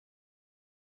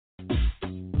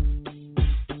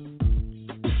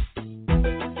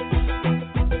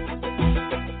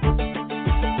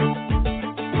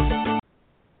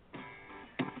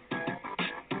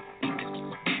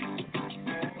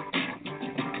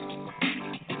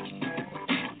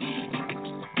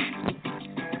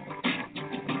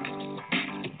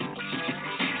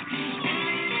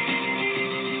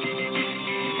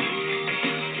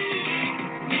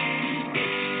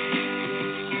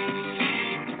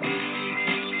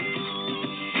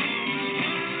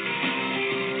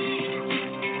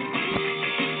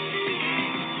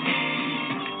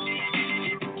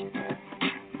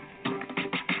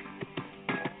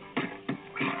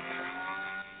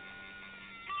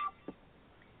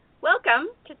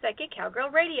Welcome to Psychic Cowgirl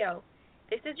Radio.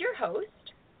 This is your host,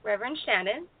 Reverend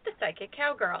Shannon, the Psychic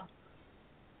Cowgirl.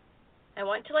 I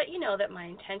want to let you know that my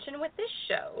intention with this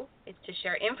show is to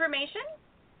share information,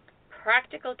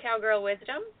 practical cowgirl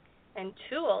wisdom, and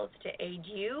tools to aid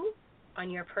you on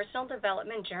your personal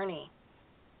development journey.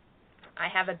 I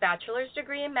have a bachelor's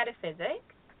degree in metaphysics.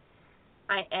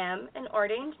 I am an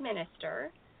ordained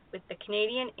minister with the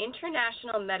Canadian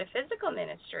International Metaphysical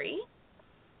Ministry.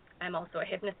 I'm also a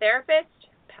hypnotherapist,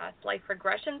 past life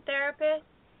regression therapist,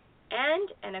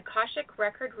 and an Akashic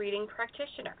record reading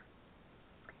practitioner.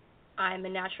 I'm a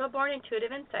natural-born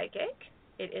intuitive and psychic.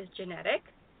 It is genetic.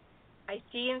 I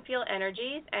see and feel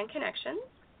energies and connections.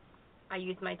 I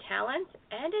use my talents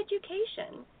and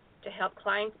education to help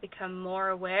clients become more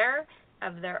aware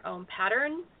of their own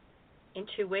patterns,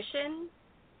 intuition,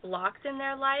 blocks in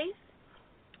their life,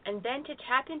 and then to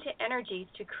tap into energies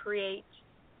to create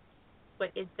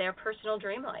what is their personal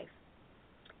dream life.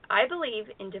 I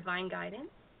believe in divine guidance,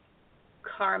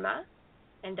 karma,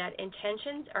 and that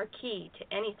intentions are key to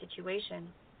any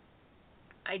situation.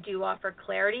 I do offer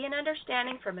clarity and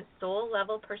understanding from a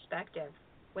soul-level perspective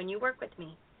when you work with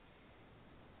me.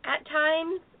 At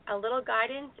times, a little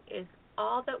guidance is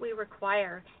all that we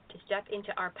require to step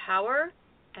into our power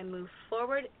and move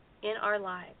forward in our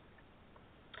lives.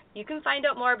 You can find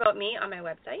out more about me on my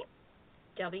website,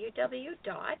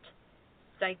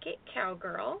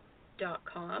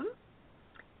 www.psychiccowgirl.com.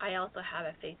 I also have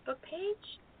a Facebook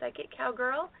page, Psychic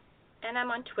Cowgirl, and I'm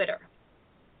on Twitter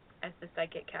as the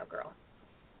Psychic Cowgirl.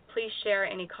 Please share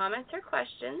any comments or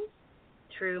questions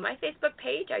through my Facebook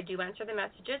page. I do answer the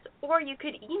messages, or you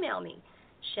could email me,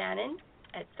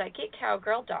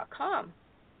 shannon@psychiccowgirl.com.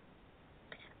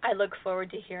 I look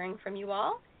forward to hearing from you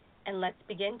all, and let's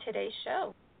begin today's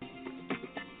show.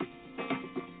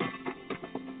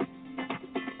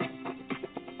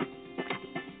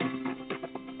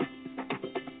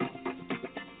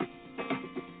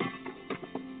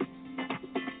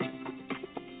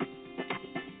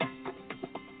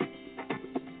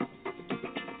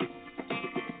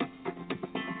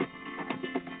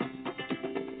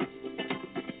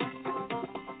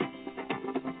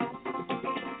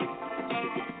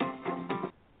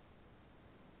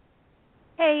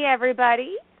 Hey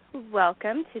everybody,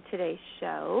 welcome to today's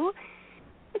show.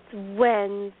 It's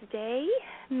Wednesday,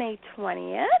 May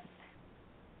 20th.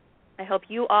 I hope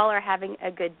you all are having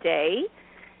a good day,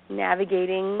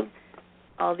 navigating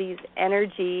all these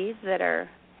energies that are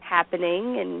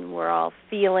happening and we're all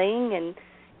feeling. And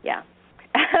yeah,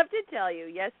 I have to tell you,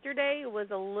 yesterday was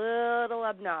a little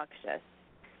obnoxious.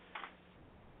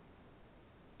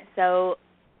 So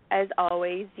as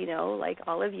always, like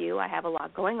all of you, I have a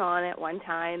lot going on at one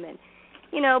time and,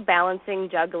 balancing,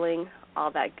 juggling, all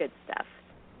that good stuff.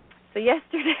 So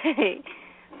yesterday,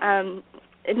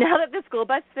 now that the school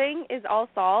bus thing is all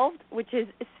solved, which is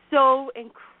so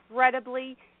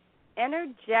incredibly,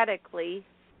 energetically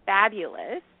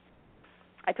fabulous,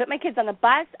 I put my kids on the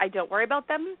bus. I don't worry about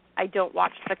them. I don't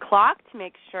watch the clock to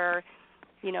make sure,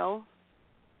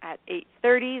 at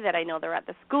 8:30 that I know they're at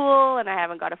the school and I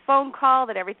haven't got a phone call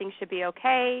that everything should be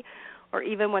okay, or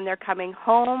even when they're coming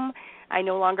home, I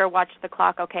no longer watch the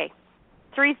clock. Okay,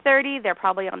 3:30, they're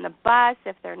probably on the bus.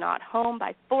 If they're not home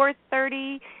by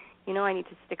 4:30, I need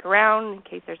to stick around in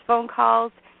case there's phone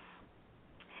calls.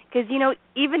 Because,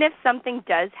 even if something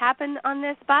does happen on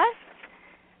this bus,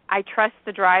 I trust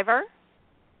the driver,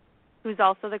 who's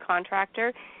also the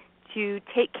contractor, to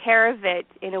take care of it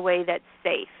in a way that's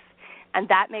safe. And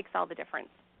that makes all the difference.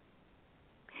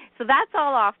 So that's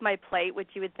all off my plate, which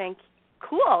you would think,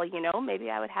 cool, maybe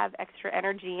I would have extra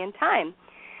energy and time.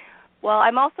 Well,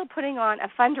 I'm also putting on a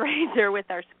fundraiser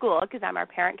with our school because I'm our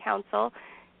parent council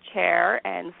chair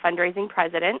and fundraising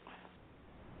president.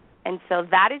 And so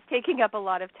that is taking up a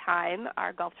lot of time.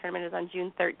 Our golf tournament is on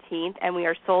June 13th, and we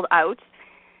are sold out,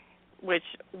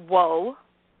 which, whoa.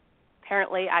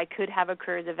 Apparently I could have a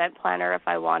careers event planner if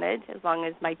I wanted, as long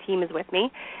as my team is with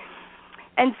me.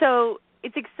 And so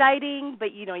it's exciting,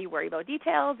 but, you worry about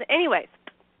details. Anyways,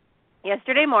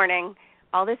 yesterday morning,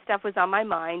 all this stuff was on my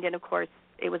mind, and, of course,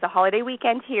 it was a holiday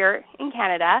weekend here in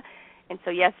Canada, and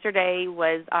so yesterday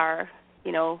was our,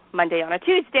 Monday on a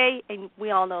Tuesday, and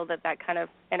we all know that kind of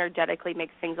energetically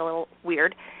makes things a little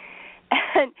weird.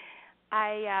 And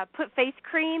I put face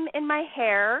cream in my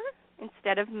hair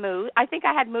instead of mousse. I think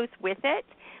I had mousse with it.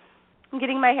 I'm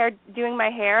doing my hair,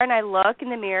 and I look in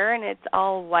the mirror, and it's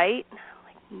all white.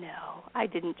 No, I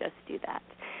didn't just do that.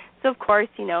 So, of course,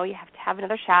 you have to have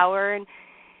another shower. And,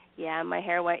 yeah, my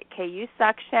hair went, okay, you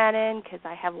suck, Shannon, because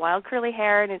I have wild curly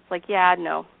hair. And it's like, yeah,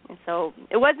 no. And so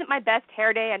it wasn't my best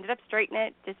hair day. I ended up straightening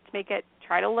it just to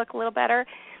try to look a little better.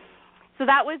 So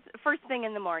that was first thing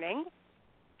in the morning,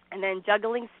 and then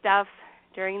juggling stuff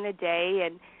during the day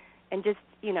and just,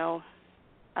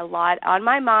 a lot on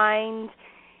my mind,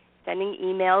 sending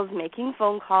emails, making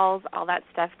phone calls, all that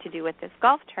stuff to do with this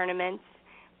golf tournament.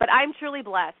 But I'm truly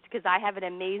blessed because I have an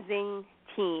amazing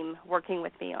team working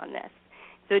with me on this.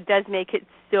 So it does make it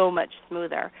so much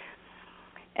smoother.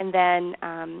 And then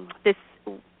this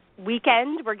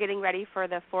weekend, we're getting ready for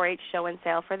the 4-H show and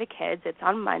sale for the kids. It's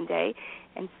on Monday.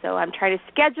 And so I'm trying to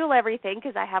schedule everything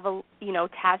because I have,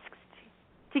 tasks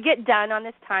to get done on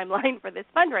this timeline for this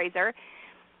fundraiser.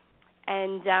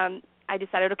 And I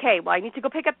decided, okay, well, I need to go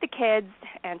pick up the kids,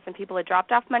 and some people had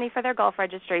dropped off money for their golf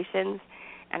registrations,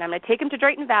 and I'm going to take them to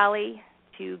Drayton Valley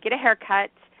to get a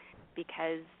haircut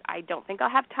because I don't think I'll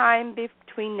have time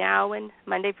between now and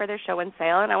Monday for their show and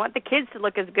sale, and I want the kids to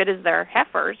look as good as their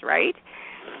heifers, right?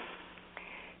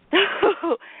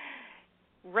 So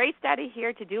raced out of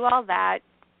here to do all that.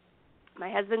 My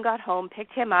husband got home,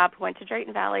 picked him up, went to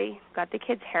Drayton Valley, got the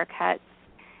kids' haircuts,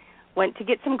 went to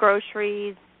get some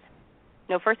groceries.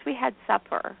 No, first we had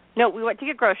supper. No, we went to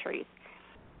get groceries.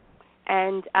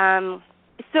 And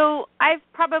so I've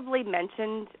probably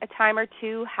mentioned a time or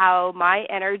two how my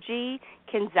energy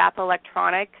can zap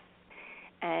electronics.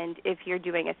 And if you're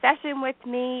doing a session with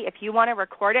me, if you want to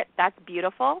record it, that's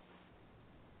beautiful.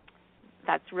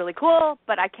 That's really cool,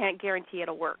 but I can't guarantee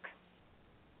it'll work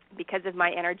because of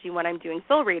my energy when I'm doing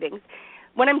soul readings.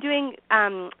 When I'm doing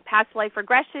past life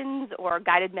regressions or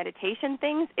guided meditation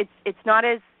things, it's not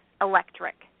as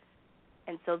electric.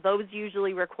 And so those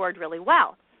usually record really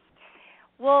well.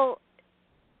 Well,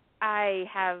 I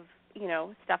have,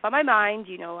 stuff on my mind.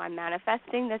 I'm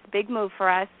manifesting this big move for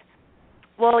us.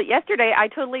 Well, yesterday I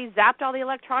totally zapped all the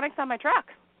electronics on my truck.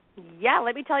 Yeah,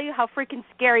 let me tell you how freaking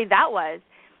scary that was.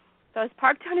 So I was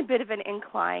parked on a bit of an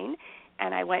incline,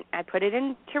 and I put it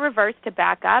into reverse to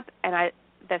back up, and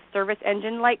the service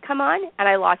engine light come on, and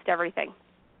I lost everything.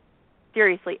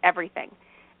 Seriously, everything.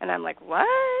 And I'm like,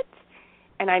 what?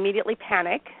 And I immediately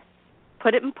panic,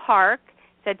 put it in park,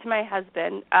 said to my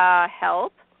husband,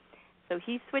 help. So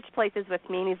he switched places with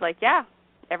me, and he's like, yeah,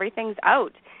 everything's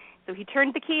out. So he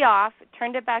turned the key off,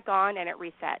 turned it back on, and it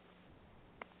reset.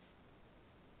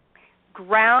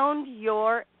 Ground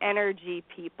your energy,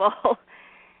 people.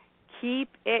 Keep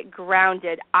it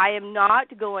grounded. I am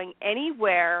not going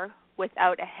anywhere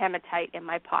without a hematite in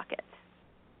my pocket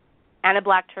and a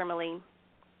black tourmaline,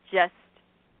 just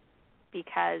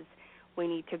because we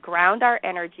need to ground our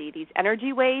energy. These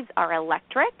energy waves are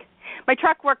electric. My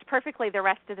truck worked perfectly the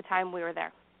rest of the time we were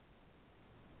there.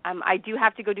 I do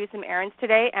have to go do some errands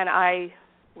today, and I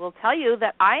will tell you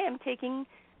that I am taking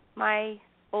my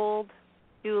old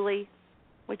dually,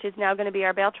 which is now going to be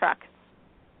our bail truck.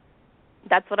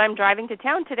 That's what I'm driving to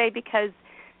town today because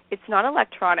it's not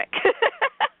electronic.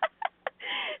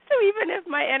 So even if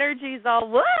my energy is all,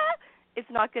 wah, it's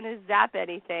not going to zap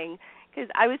anything because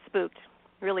I was spooked,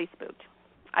 really spooked.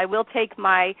 I will take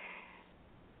my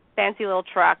fancy little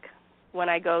truck when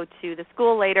I go to the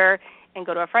school later and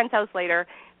go to a friend's house later,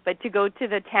 but to go to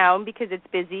the town because it's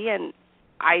busy and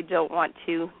I don't want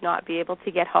to not be able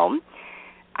to get home,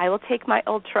 I will take my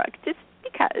old truck just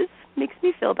because it makes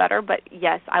me feel better. But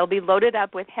yes, I'll be loaded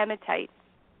up with hematite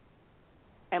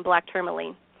and black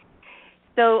tourmaline.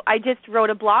 So I just wrote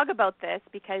a blog about this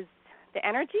because the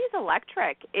energy is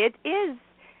electric. It is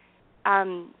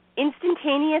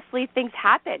instantaneously things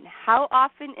happen. How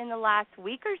often in the last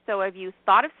week or so have you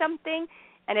thought of something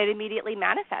and it immediately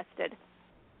manifested?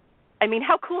 I mean,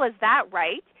 how cool is that,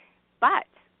 right? But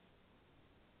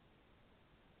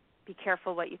be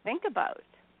careful what you think about,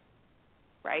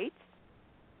 right?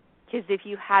 Because if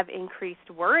you have increased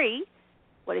worry,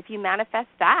 what if you manifest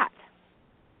that?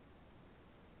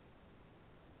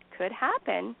 Could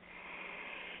happen.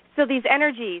 So these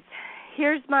energies,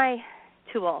 here's my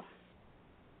tool.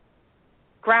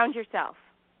 Ground yourself.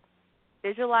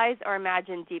 Visualize or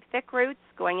imagine deep, thick roots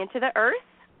going into the earth.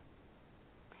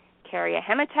 Carry a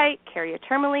hematite, carry a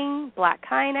tourmaline. Black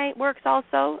kyanite works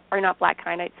also, or not black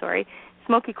kyanite, sorry,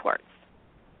 smoky quartz.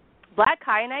 Black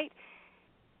kyanite,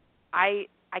 I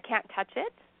can't touch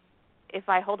it. If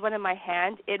I hold one in my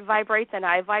hand, it vibrates and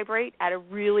I vibrate at a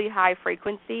really high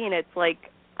frequency, and it's like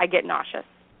I get nauseous.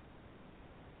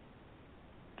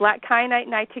 Black kyanite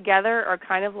and I together are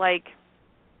kind of like,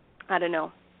 I don't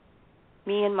know,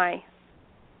 me and my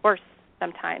horse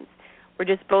sometimes. We're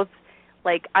just both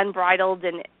like unbridled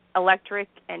and electric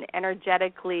and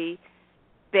energetically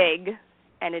big,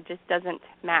 and it just doesn't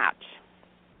match.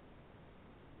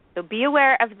 So be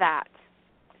aware of that.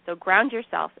 So ground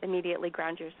yourself, immediately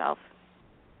ground yourself.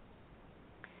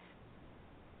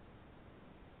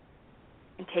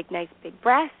 And take nice big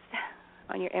breaths.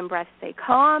 On your in-breath, say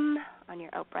calm. On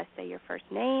your out-breath, say your first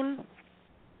name.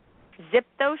 Zip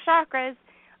those chakras.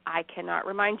 I cannot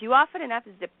remind you often enough,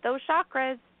 zip those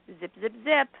chakras. Zip, zip,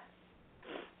 zip.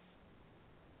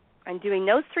 And doing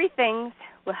those three things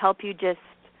will help you just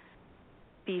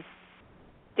be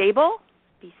stable,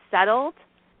 be settled,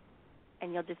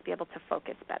 and you'll just be able to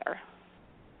focus better.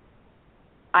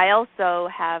 I also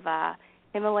have a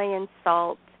Himalayan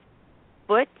salt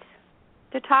foot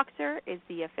detoxer is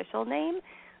the official name.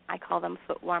 I call them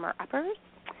foot warmer uppers.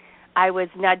 I was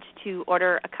nudged to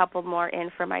order a couple more in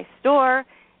for my store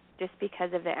just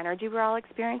because of the energy we're all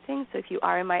experiencing. So if you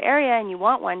are in my area and you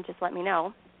want one, just let me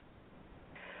know.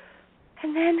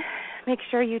 And then make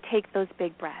sure you take those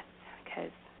big breaths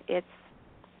because it's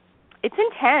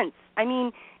intense. I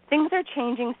mean, things are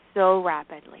changing so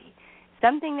rapidly.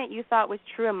 Something that you thought was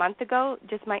true a month ago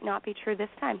just might not be true this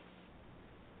time.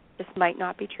 Just might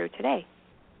not be true today.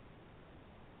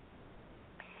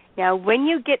 Now, when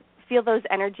you feel those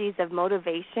energies of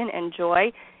motivation and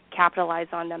joy, capitalize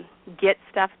on them. Get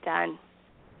stuff done.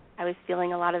 I was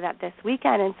feeling a lot of that this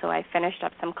weekend, and so I finished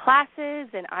up some classes,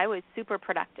 and I was super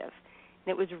productive. And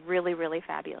it was really, really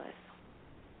fabulous.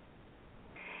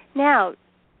 Now,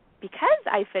 because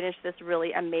I finished this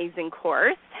really amazing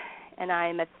course, and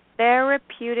I'm a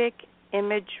therapeutic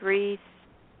imagery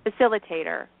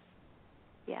facilitator.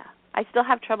 Yeah, I still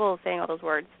have trouble saying all those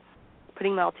words.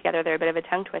 Putting them all together, they're a bit of a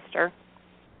tongue twister.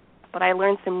 But I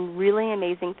learned some really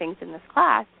amazing things in this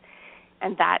class,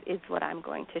 and that is what I'm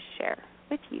going to share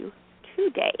with you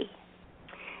today.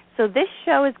 So this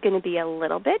show is going to be a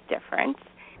little bit different.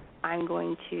 I'm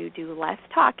going to do less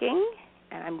talking,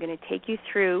 and I'm going to take you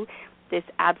through this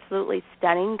absolutely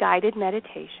stunning guided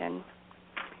meditation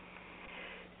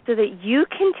so that you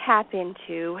can tap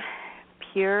into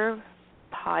pure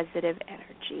positive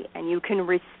energy, and you can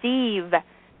receive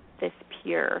this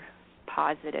pure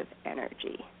positive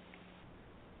energy.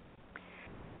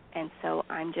 And so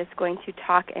I'm just going to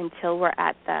talk until we're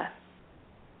at the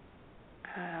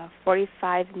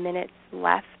 45 minutes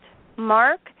left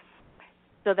mark,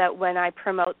 so that when I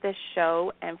promote this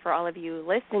show, and for all of you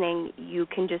listening, you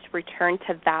can just return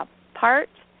to that part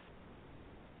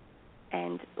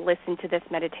and listen to this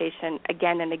meditation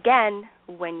again and again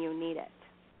when you need it.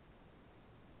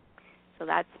 So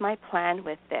that's my plan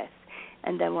with this.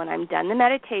 And then when I'm done the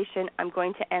meditation, I'm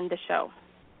going to end the show.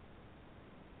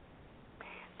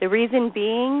 The reason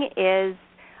being is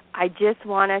I just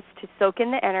want us to soak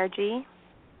in the energy.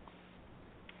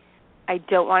 I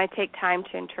don't want to take time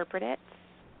to interpret it.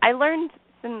 I learned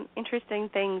some interesting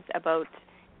things about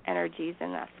energies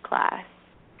in this class.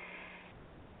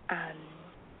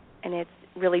 And it's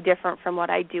really different from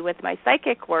what I do with my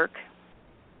psychic work,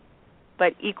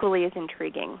 but equally as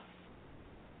intriguing.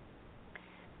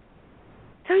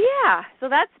 So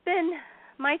that's been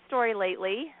my story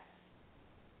lately.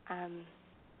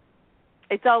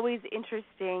 It's always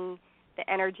interesting the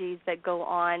energies that go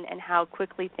on and how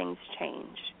quickly things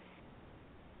change.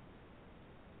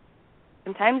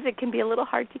 Sometimes it can be a little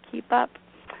hard to keep up.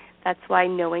 That's why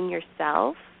knowing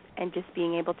yourself and just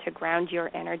being able to ground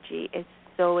your energy is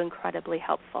so incredibly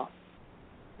helpful.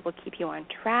 It will keep you on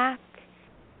track.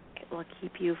 It will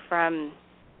keep you from,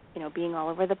 being all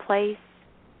over the place,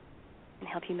 and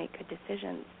help you make good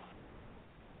decisions.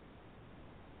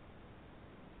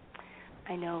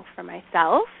 I know for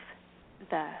myself,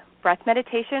 the breath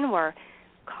meditation where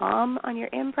calm on your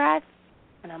in-breath,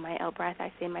 and on my out-breath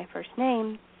I say my first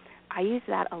name, I use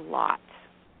that a lot.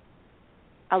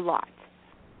 A lot.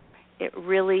 It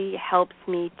really helps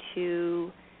me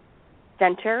to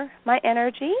center my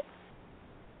energy.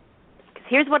 Because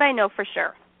here's what I know for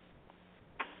sure.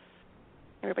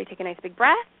 Everybody take a nice big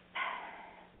breath.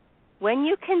 When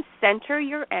you can center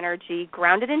your energy,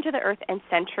 ground it into the earth and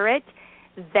center it,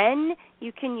 then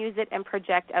you can use it and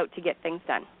project out to get things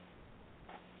done.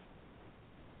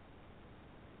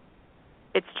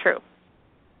 It's true.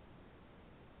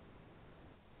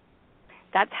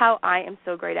 That's how I am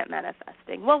so great at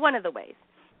manifesting. Well, one of the ways.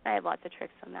 I have lots of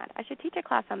tricks on that. I should teach a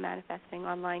class on manifesting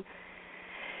online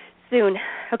soon.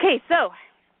 Okay, so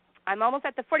I'm almost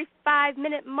at the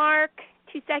 45-minute mark,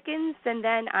 2 seconds, and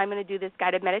then I'm going to do this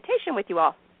guided meditation with you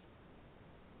all.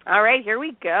 All right, here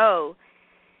we go.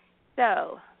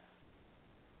 So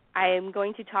I am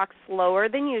going to talk slower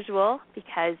than usual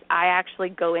because I actually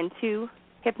go into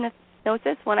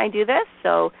hypnosis when I do this,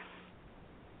 so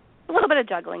a little bit of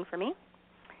juggling for me.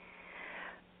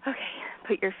 Okay,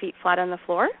 put your feet flat on the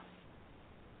floor.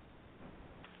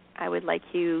 I would like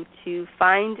you to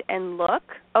find and look.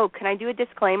 Oh, can I do a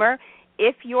disclaimer?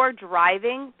 If you're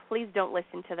driving, please don't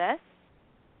listen to this.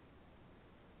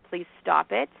 please stop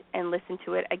it and listen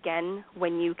to it again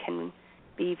when you can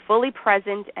be fully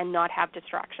present and not have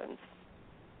distractions.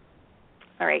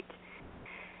 All right.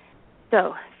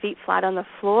 So, feet flat on the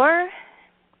floor.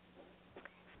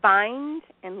 Find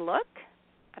and look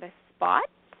at a spot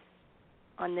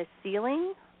on the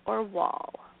ceiling or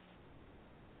wall.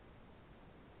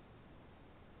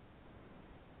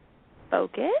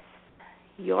 Focus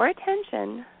your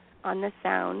attention on the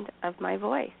sound of my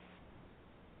voice.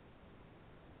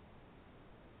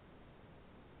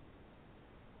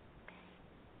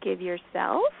 Give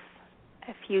yourself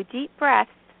a few deep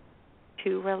breaths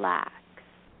to relax.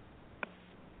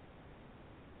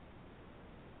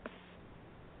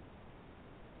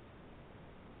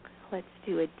 Let's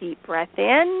do a deep breath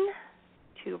in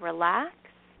to relax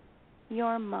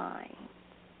your mind.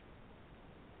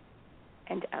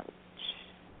 And out.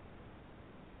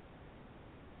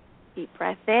 Deep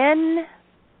breath in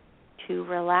to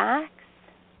relax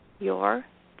your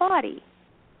body.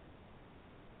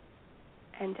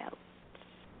 And out.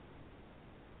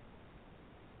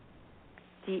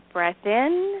 Deep breath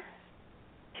in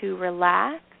to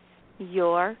relax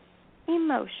your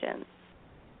emotions.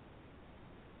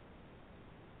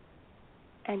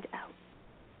 And out.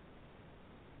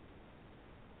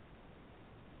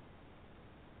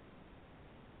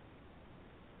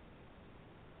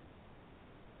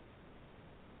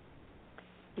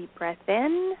 Deep breath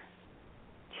in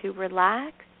to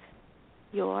relax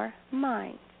your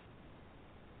mind.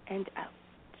 And out.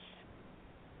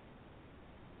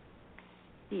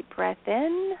 Deep breath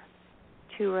in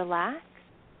to relax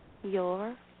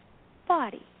your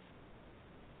body.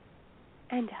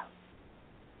 And out.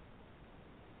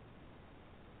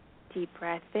 Deep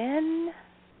breath in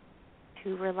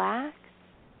to relax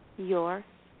your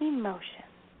emotions.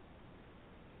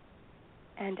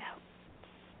 And out.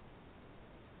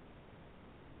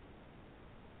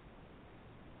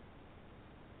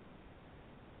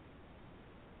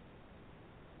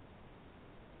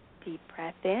 Deep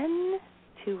breath in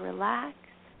to relax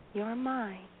your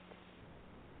mind.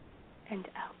 And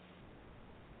out.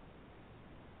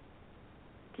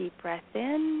 Deep breath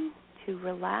in to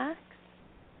relax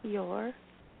your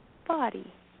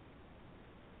body.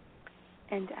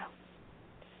 And out.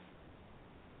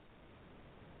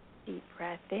 Deep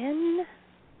breath in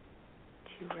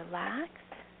to relax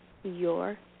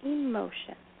your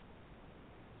emotions.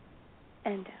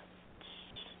 And out.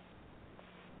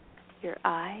 Your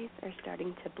eyes are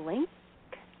starting to blink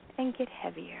and get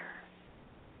heavier.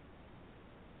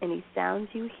 Any sounds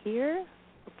you hear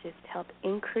will just help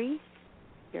increase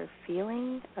your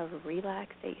feeling of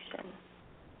relaxation.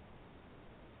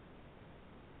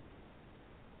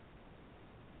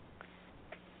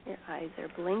 Your eyes are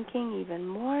blinking even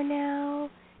more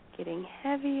now, getting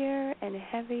heavier and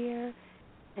heavier,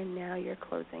 and now you're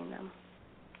closing them.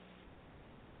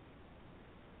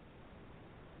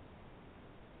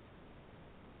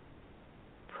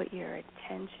 Put your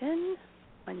attention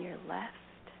on your left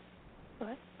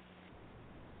foot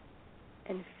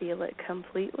and feel it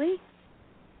completely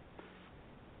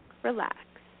relax.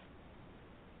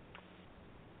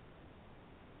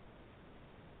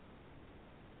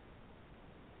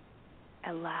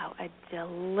 Allow a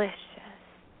delicious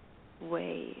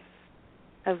wave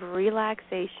of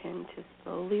relaxation to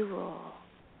slowly roll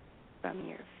from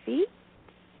your feet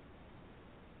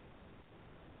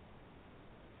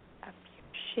up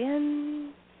your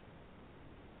shins,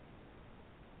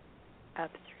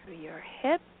 up through your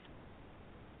hips,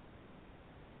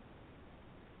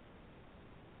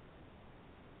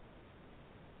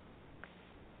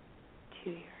 to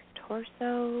your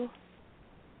torso.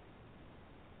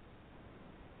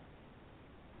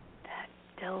 That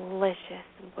delicious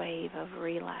wave of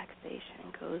relaxation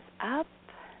goes up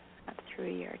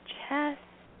through your chest,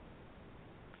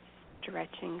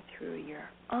 stretching through your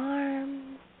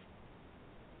arms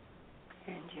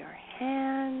and your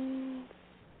hands,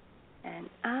 and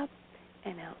up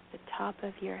and out the top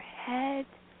of your head,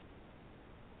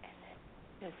 and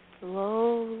it just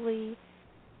slowly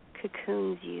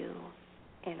cocoons you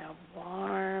in a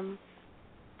warm,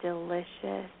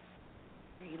 delicious,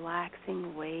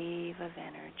 relaxing wave of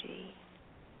energy.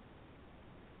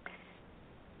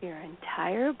 Your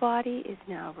entire body is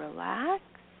now relaxed,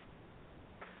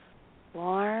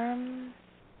 warm,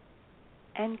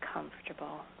 and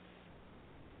comfortable.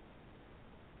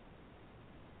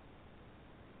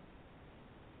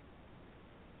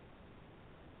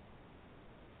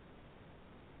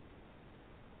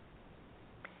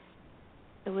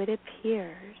 So it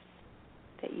appears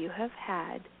that you have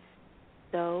had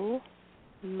so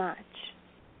much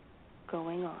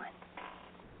going on.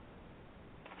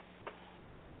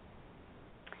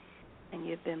 and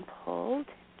you've been pulled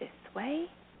this way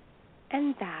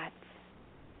and that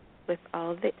with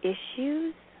all the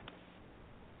issues,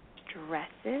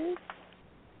 stresses,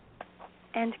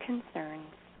 and concerns.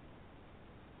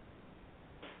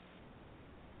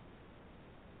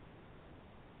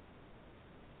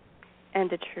 And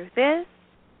the truth is,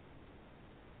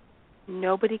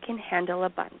 nobody can handle a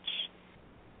bunch.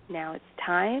 Now it's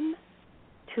time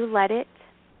to let it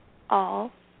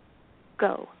all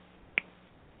go.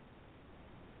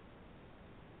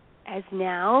 As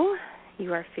now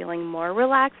you are feeling more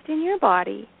relaxed in your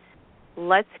body,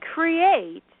 let's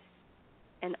create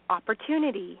an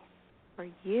opportunity for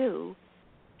you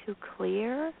to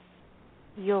clear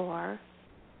your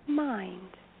mind.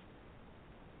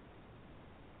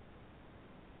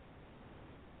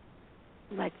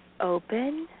 Let's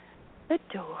open the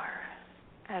door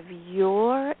of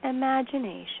your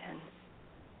imagination.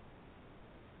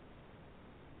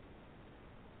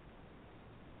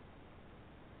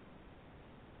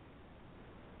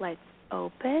 Let's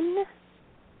open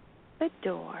the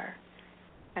door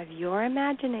of your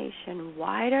imagination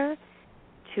wider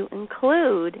to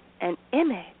include an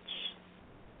image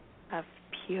of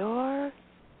pure,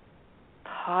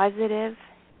 positive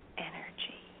energy.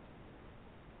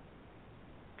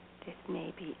 This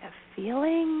may be a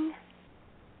feeling.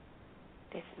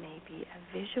 This may be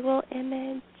a visual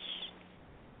image.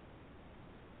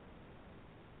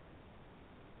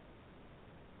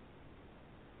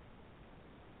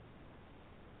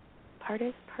 Part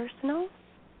is personal.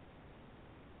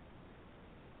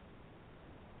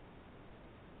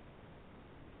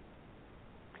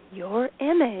 Your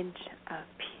image of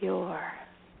pure,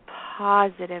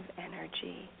 positive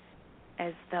energy,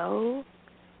 as though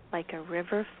like a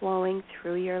river flowing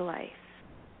through your life.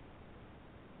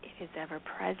 It is ever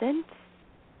present,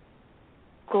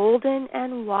 golden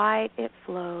and wide it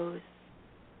flows.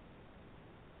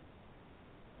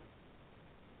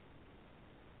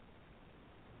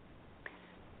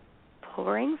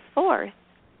 Pouring forth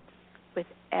with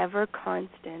ever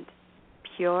constant,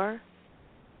 pure,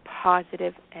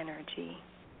 positive energy.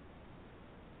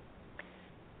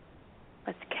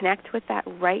 Let's connect with that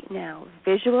right now.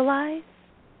 Visualize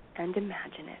and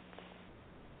imagine it.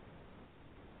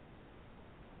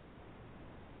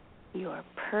 Your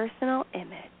personal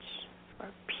image for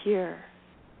pure,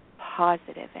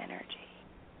 positive energy.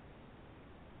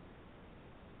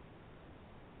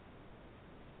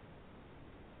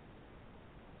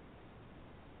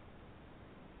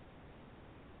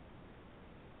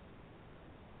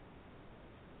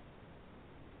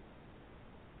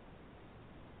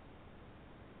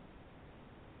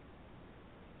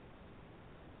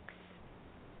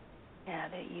 Now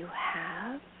that you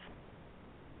have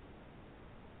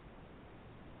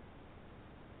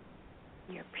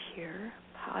your pure,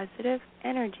 positive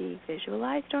energy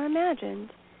visualized or imagined,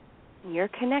 and you're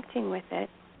connecting with it,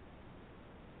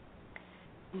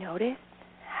 notice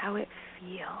how it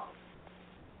feels.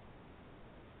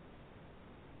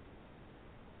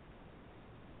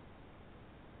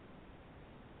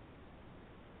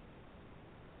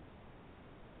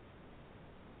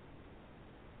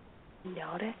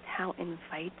 Notice how it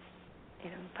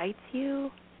invites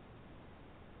you.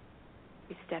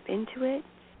 You step into it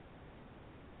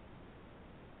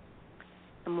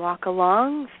and walk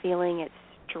along feeling its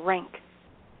strength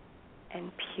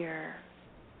and pure,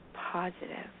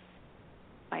 positive,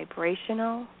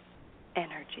 vibrational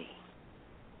energy.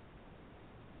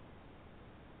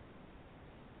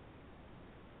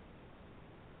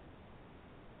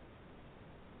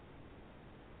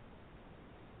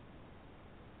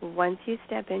 Once you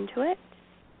step into it,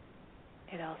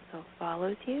 it also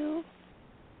follows you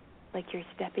like you're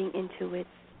stepping into its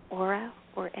aura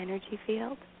or energy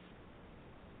field.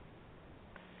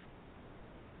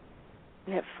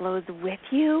 And it flows with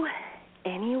you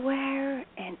anywhere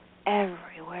and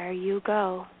everywhere you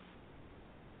go.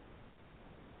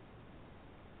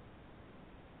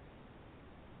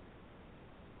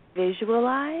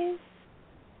 Visualize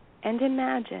and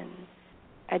imagine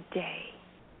a day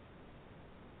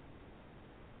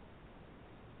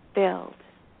filled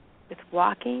with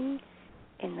walking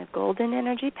in the golden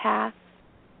energy path,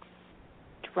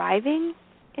 driving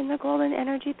in the golden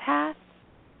energy path,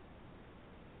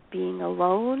 being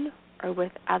alone or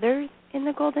with others in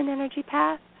the golden energy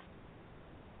path.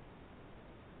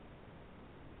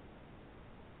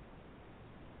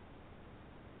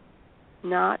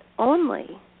 Not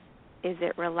only is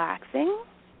it relaxing,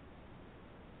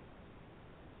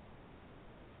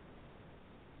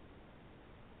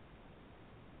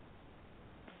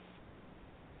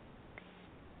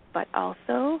 but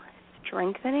also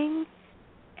strengthening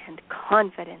and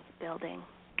confidence building.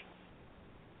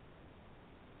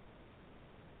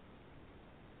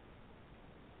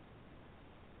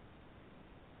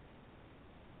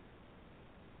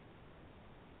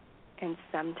 And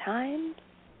sometimes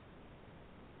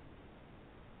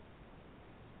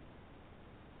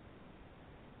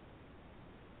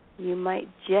you might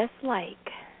just like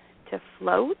to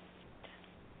float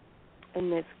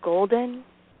in this golden,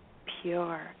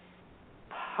 pure,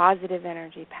 positive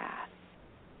energy path.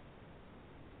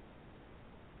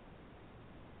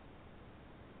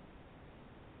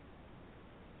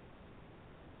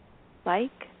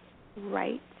 Like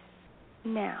right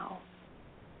now.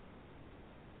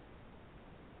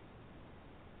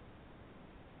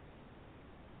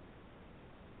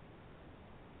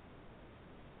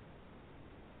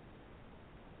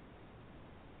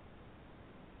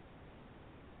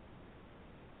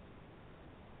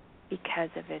 Because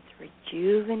of its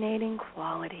rejuvenating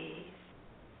qualities.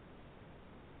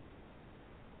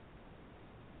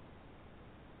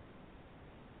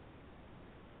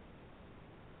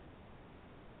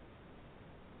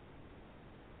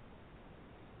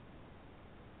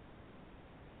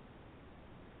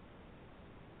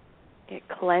 It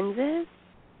cleanses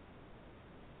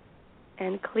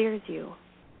and clears you.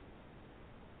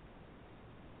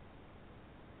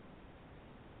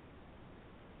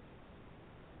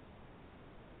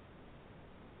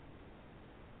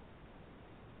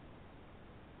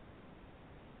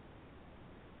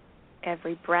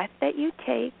 Every breath that you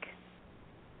take,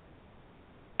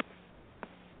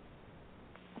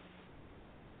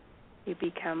 you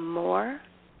become more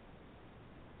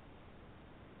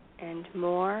and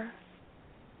more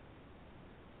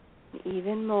and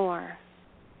even more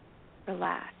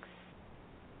relaxed.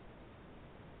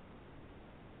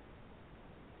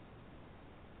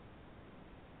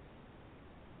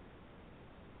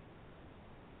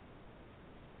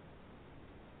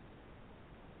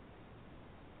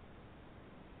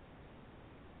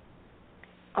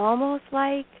 Almost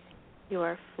like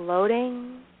you're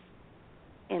floating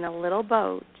in a little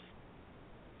boat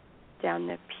down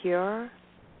the pure,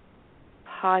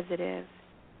 positive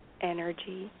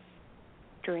energy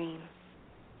stream.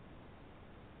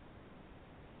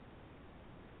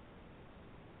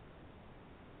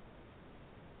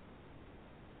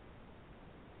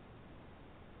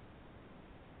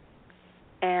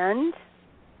 And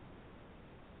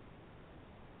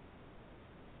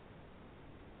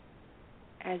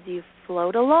as you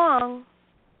float along,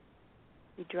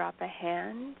 you drop a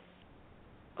hand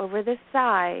over the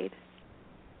side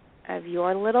of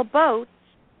your little boat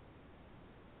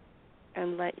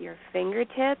and let your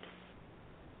fingertips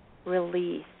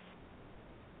release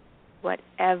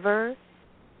whatever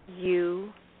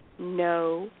you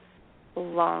no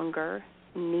longer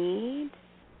need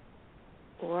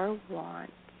or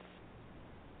want.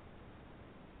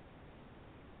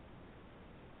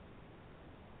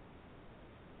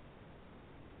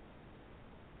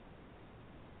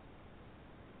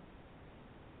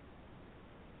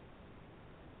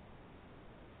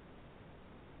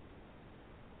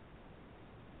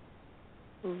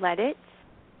 Let it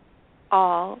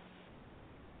all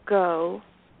go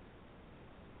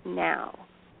now.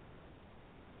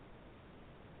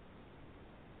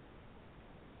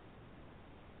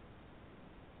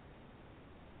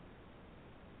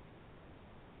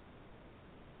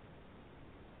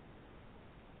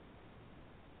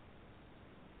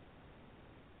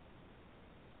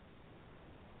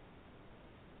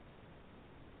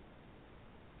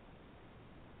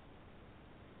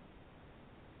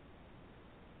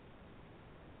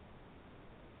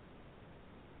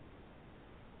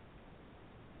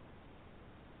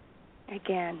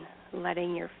 Again,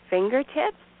 letting your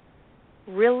fingertips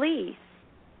release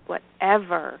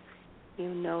whatever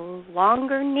you no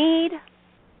longer need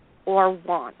or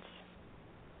want.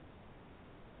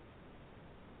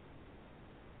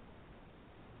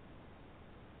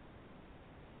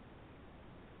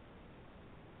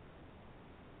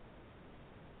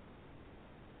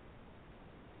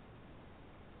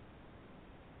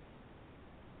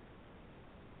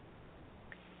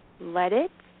 Let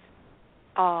it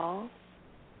all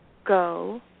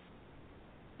go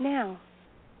now.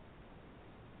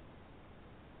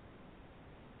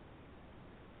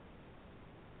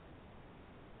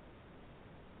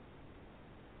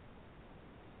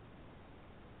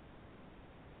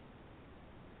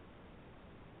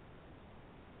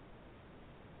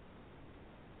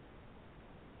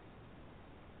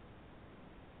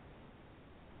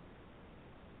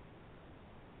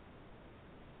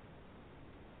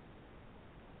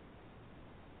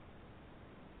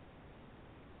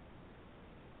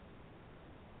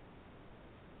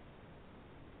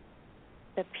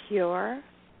 The pure,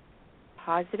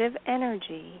 positive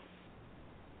energy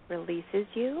releases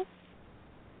you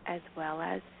as well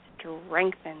as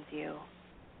strengthens you.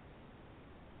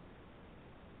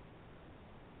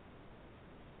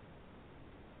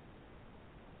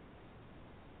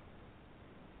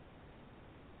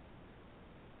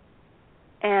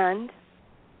 And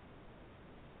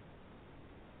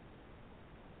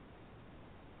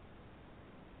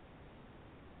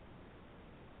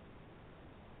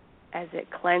as it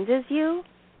cleanses you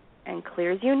and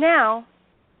clears you now,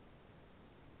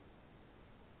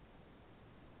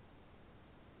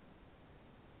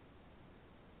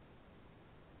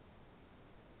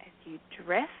 as you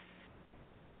drift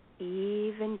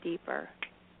even deeper,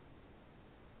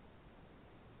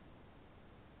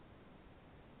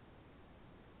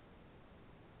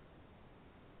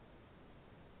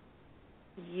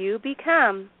 you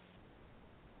become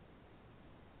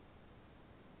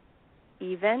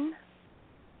even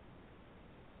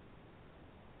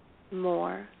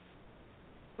more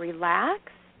relaxed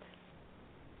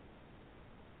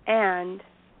and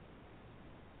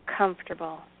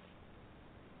comfortable.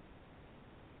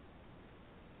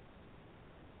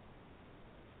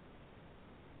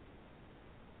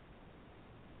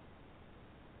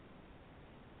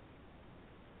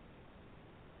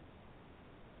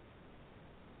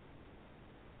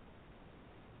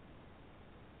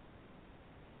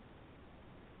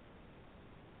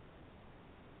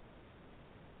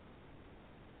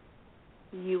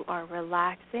 You are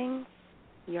relaxing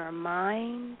your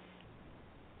mind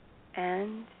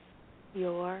and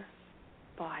your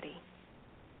body.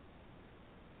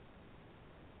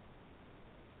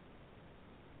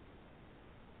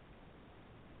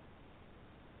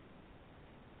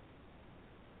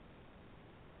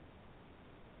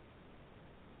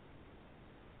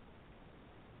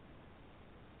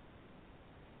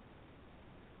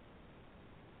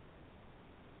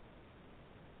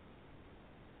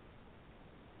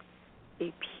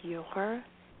 A pure,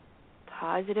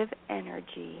 positive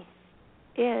energy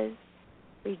is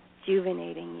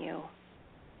rejuvenating you.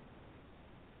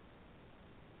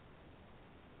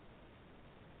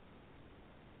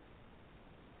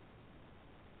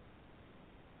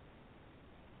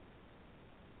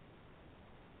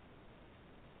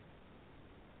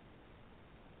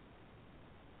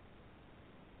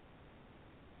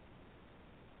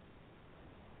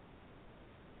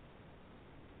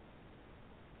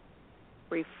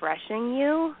 Refreshing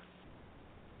you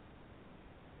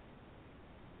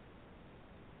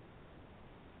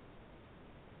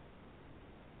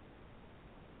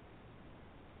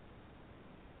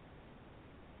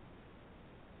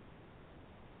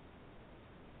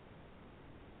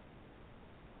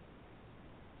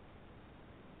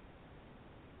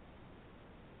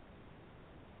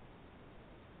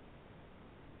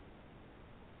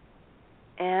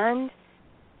and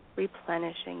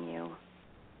replenishing you.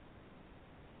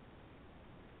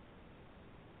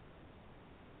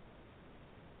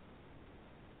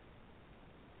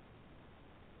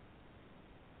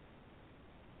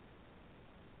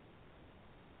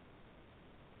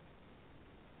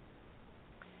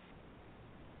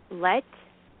 Let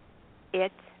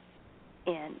it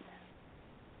in.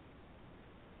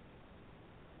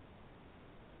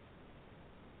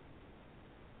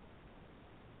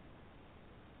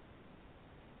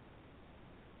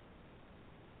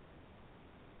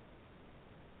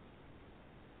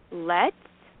 Let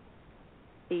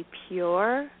the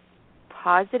pure,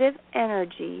 positive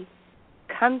energy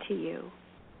come to you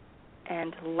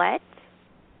and let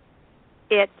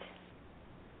it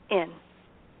in.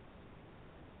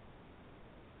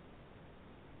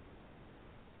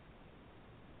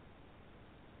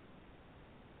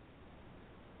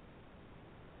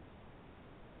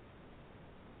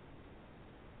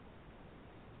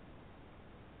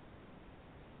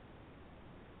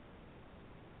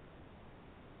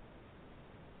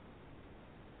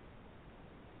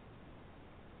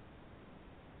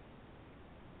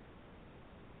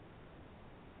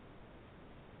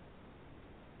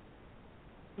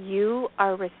 You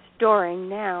are restoring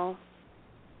now.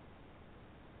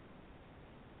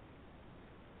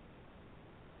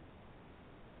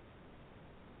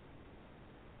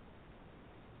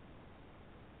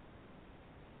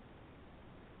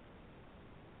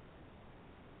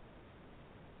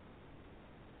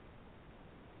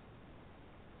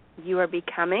 You are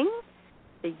becoming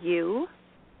the you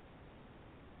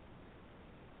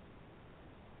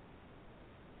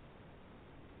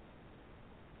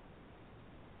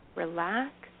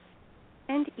relaxed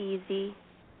and easy.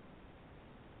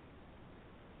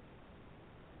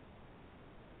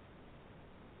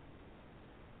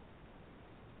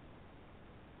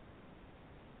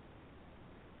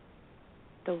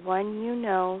 The one you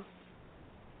know.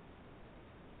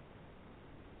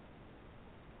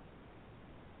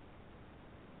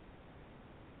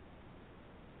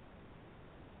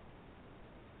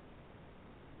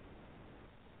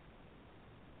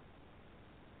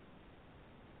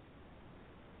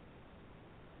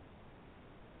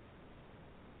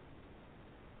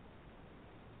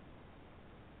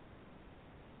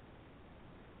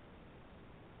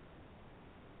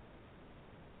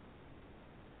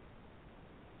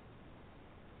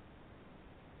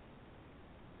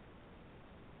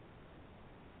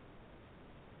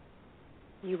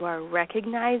 You are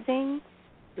recognizing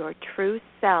your true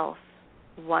self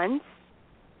once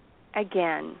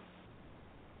again.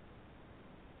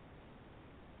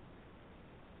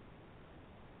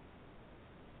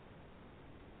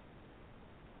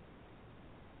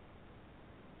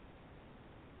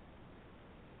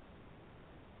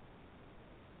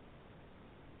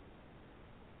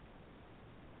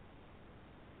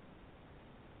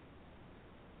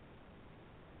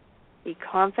 Be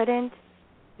confident,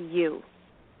 you.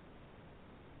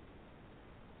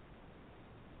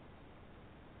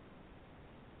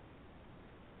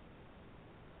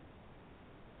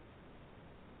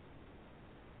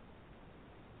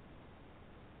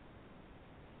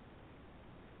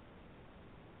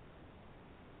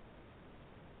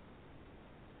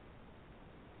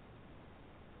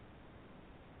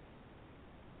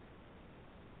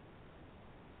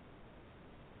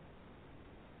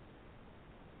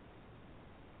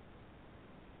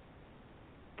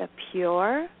 The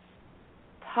pure,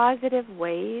 positive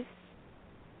waves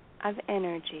of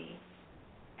energy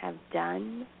have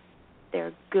done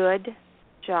their good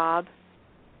job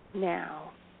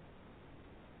now.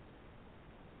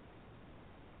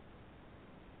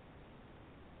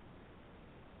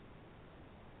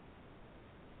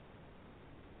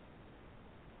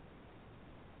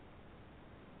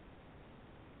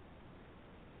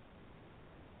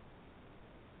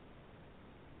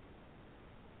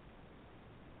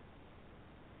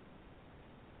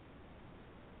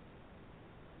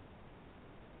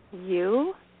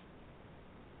 You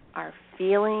are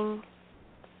feeling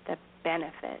the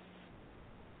benefits.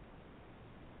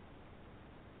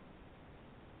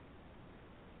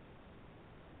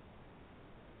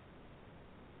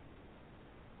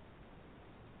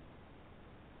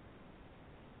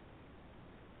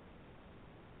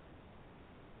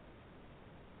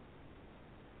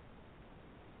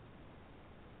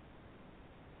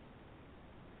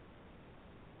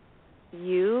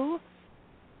 You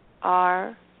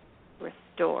are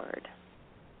restored.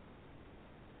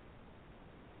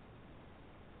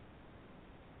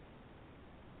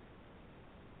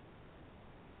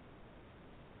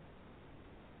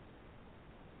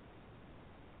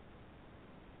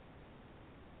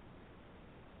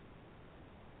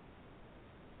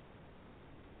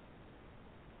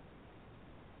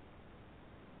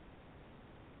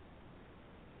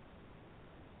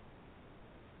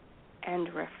 And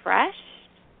refreshed.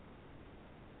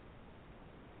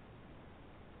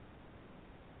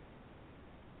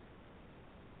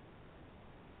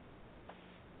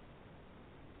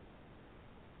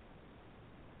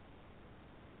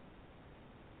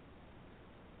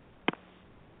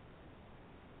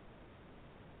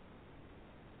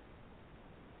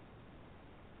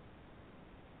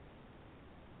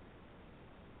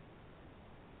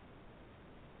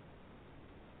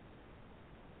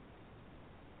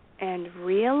 And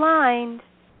realigned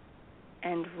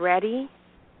and ready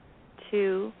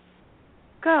to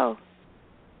go.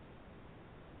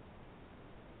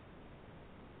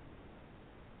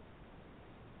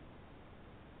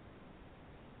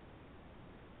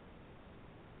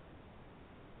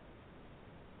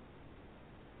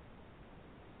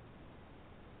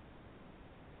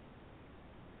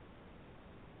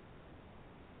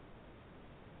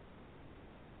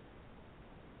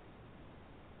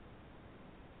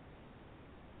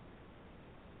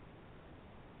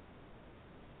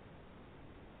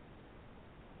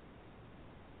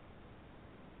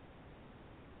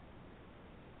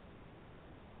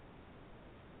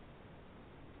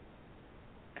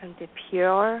 And the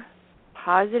pure,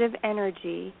 positive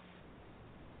energy,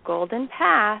 golden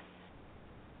path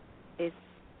is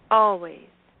always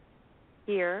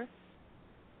here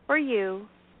for you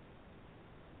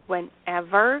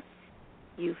whenever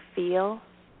you feel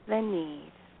the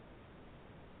need.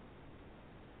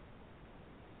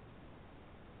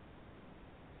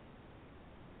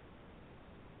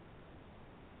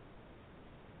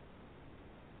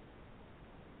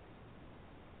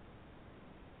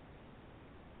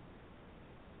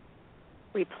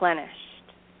 Replenished.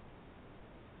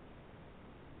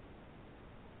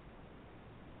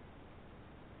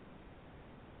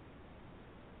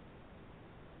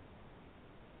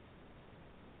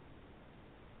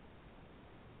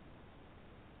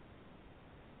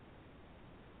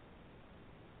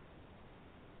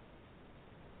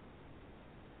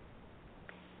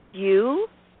 You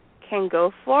can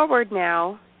go forward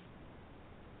now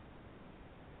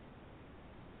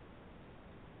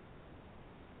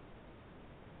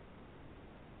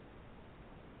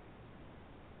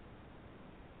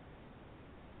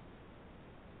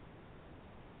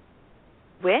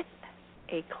with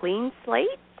a clean slate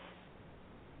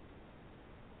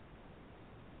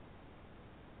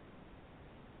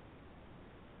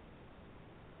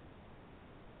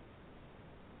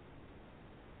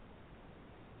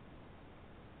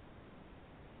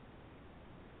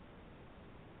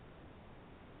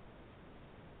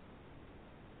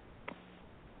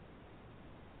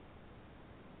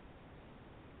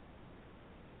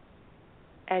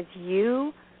as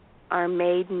you are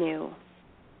made new.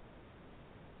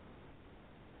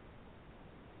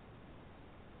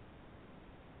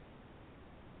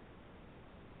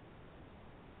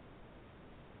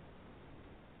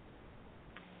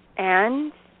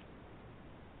 And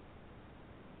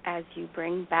as you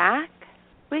bring back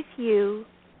with you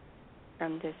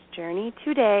from this journey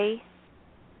today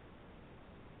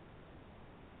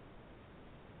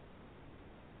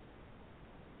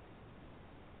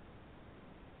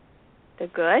the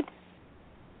good,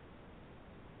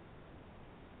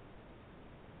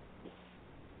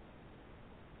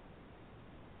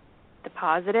 the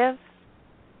positive,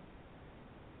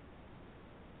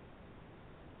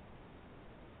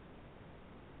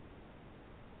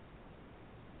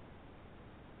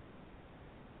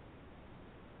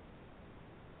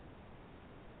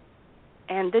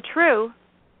 and the true,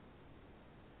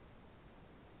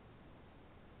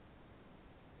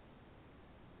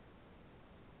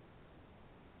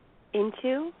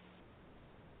 into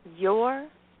your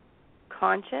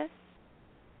conscious,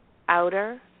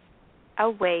 outer,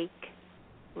 awake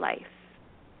life.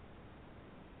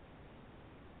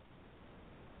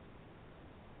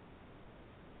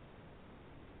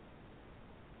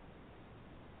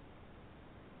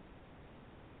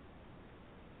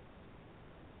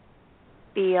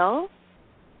 Feel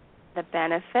the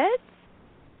benefits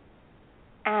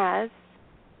as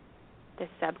the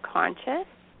subconscious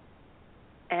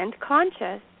and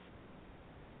conscious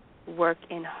work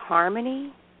in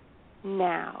harmony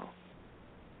now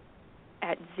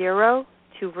at 0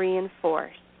 to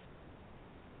reinforce.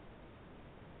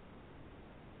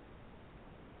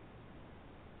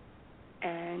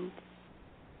 And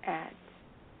at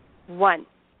 1,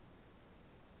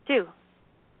 2,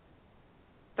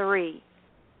 3,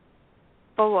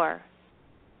 4,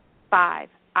 5.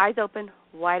 Eyes open,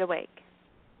 wide awake.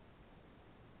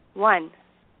 1,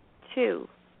 2,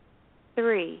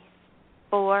 3,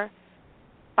 4,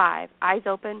 5. Eyes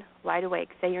open, wide awake.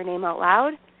 Say your name out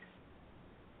loud.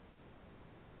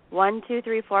 1, 2,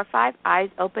 3, 4, 5. Eyes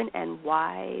open and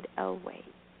wide awake.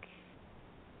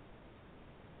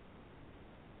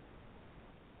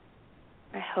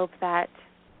 I hope that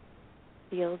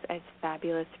feels as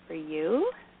fabulous for you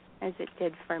as it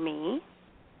did for me.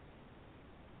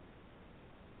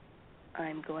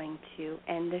 I'm going to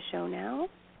end the show now.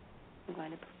 I'm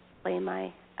going to play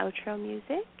my outro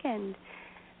music and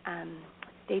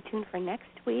stay tuned for next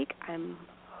week. I'm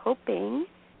hoping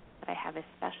that I have a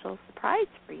special surprise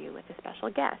for you with a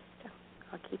special guest.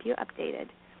 I'll keep you updated.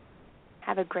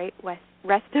 Have a great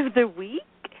rest of the week.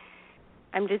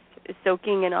 I'm just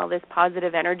soaking in all this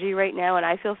positive energy right now, and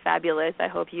I feel fabulous. I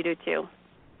hope you do too.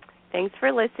 Thanks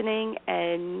for listening,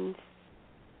 and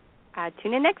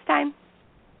tune in next time.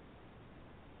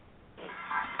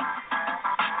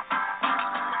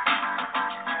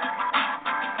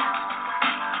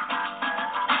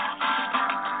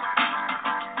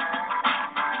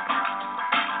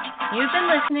 You've been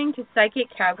listening to Psychic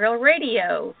Cowgirl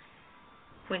Radio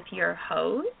with your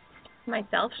host,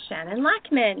 myself, Shannon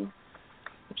Lackman.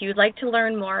 If you would like to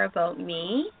learn more about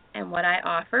me and what I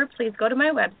offer, please go to my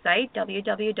website,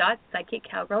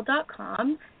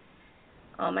 www.psychiccowgirl.com.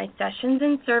 All my sessions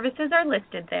and services are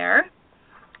listed there.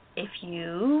 If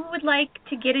you would like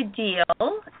to get a deal,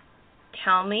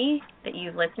 tell me that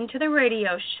you've listened to the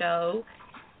radio show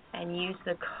and use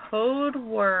the code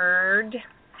word,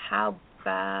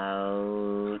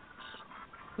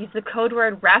 use the code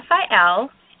word Raphael,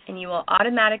 and you will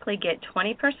automatically get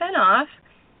 20% off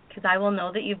because I will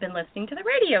know that you've been listening to the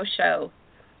radio show.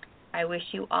 I wish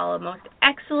you all a most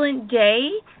excellent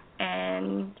day,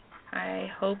 and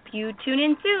I hope you tune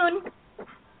in soon.